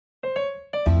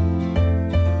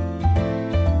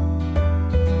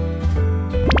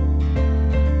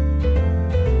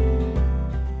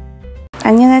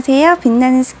안녕하세요.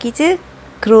 빛나는스키즈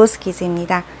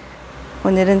그로우스키즈입니다.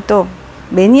 오늘은 또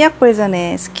매니악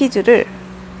버전의 스키즈를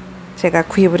제가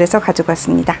구입을 해서 가지고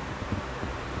왔습니다.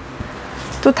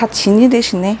 또 다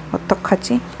지니렛이네.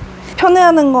 어떡하지?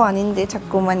 편애하는 거 아닌데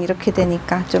자꾸만 이렇게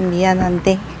되니까 좀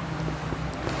미안한데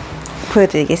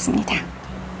보여드리겠습니다.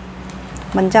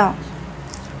 먼저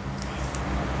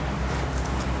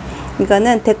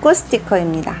이거는 데코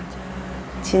스티커입니다.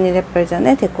 지니렛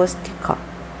버전의 데코 스티커.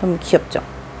 너무 귀엽죠?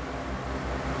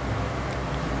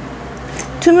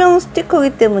 투명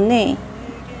스티커이기 때문에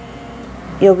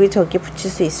여기저기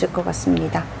붙일 수 있을 것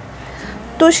같습니다.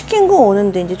 또 시킨 거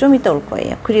오는데 이제 좀 이따 올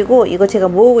거예요. 그리고 이거 제가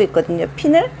모으고 있거든요.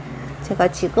 핀을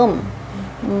제가 지금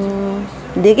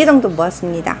 4개 정도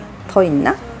모았습니다. 더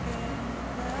있나?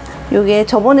 요게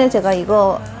저번에 제가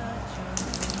이거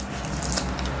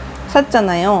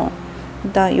샀잖아요.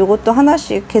 일단 요것도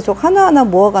하나씩 계속 하나하나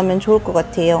모아가면 좋을 것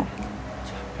같아요.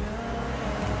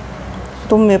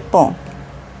 너무 예뻐.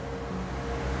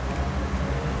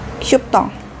 귀엽다.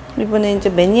 이번에 이제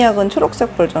매니악은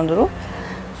초록색 버전으로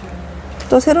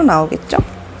또 새로 나오겠죠?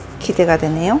 기대가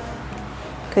되네요.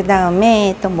 그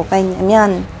다음에 또 뭐가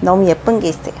있냐면 너무 예쁜 게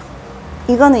있어요.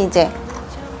 이거는 이제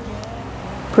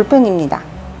볼펜입니다.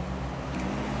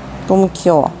 너무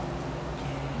귀여워.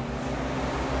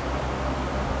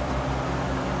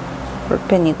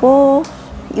 볼펜이고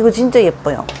이거 진짜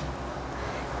예뻐요.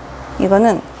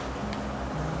 이거는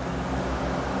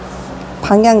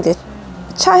방향제,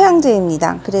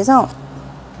 차향제입니다. 그래서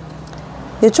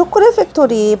이 초콜릿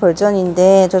팩토리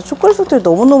버전인데 저 초콜릿 팩토리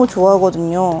너무너무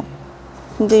좋아하거든요.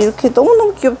 근데 이렇게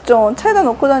너무너무 귀엽죠? 차에다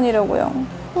놓고 다니려고요.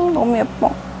 너무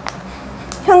예뻐.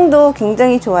 향도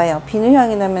굉장히 좋아요. 비누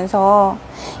향이 나면서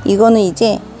이거는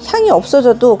이제 향이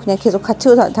없어져도 그냥 계속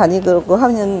가지고 다니고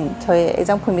하면 저의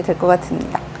애장품이 될 것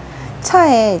같습니다.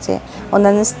 차에 이제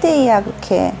나는 스테이야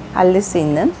그렇게 알릴 수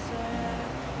있는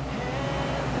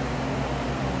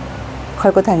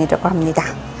걸고 다니려고 합니다.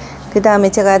 그 다음에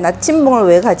제가 나침봉을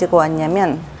왜 가지고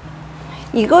왔냐면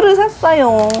이거를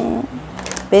샀어요.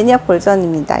 매니악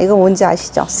버전입니다. 이거 뭔지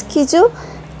아시죠? 스키즈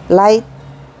라이트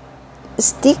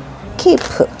스틱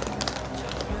케이프.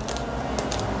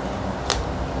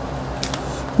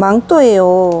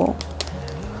 망토예요.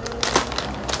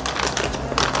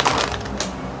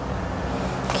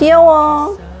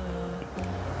 귀여워.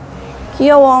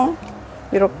 귀여워.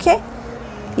 이렇게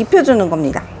입혀주는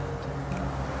겁니다.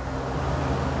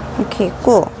 이렇게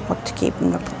입고 어떻게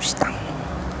입는가 봅시다.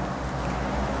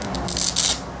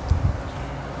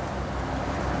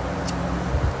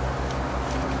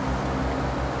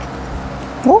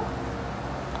 어?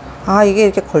 아, 이게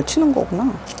이렇게 걸치는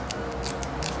거구나.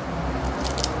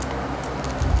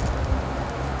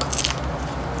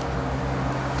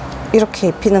 이렇게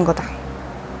입히는 거다.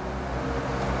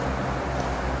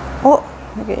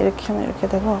 이렇게 하면 이렇게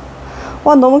되고.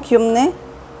 와, 너무 귀엽네.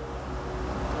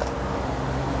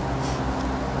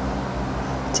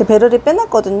 제 배럴이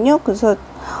빼놨거든요. 그래서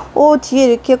뒤에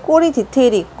이렇게 꼬리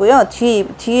디테일이 있고요.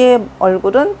 뒤에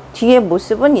얼굴은, 뒤에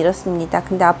모습은 이렇습니다.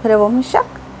 근데 앞에 보면 샥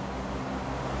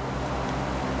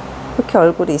이렇게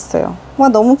얼굴이 있어요. 와,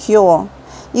 너무 귀여워.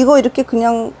 이거 이렇게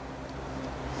그냥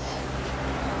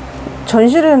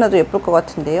전시를 해놔도 예쁠 것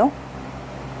같은데요.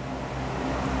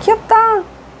 귀엽다.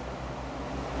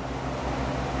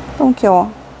 너무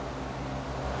귀여워.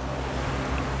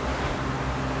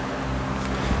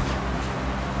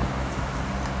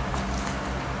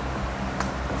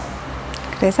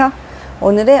 그래서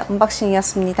오늘의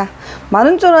언박싱이었습니다.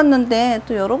 많은 줄 알았는데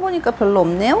또 열어보니까 별로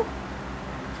없네요.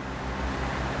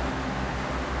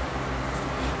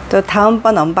 또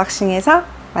다음번 언박싱에서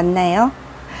만나요.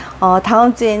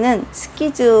 다음 주에는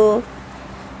스키즈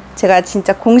제가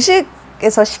진짜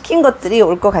공식에서 시킨 것들이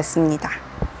올 것 같습니다.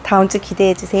 다음 주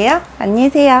기대해 주세요. 안녕히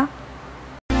계세요.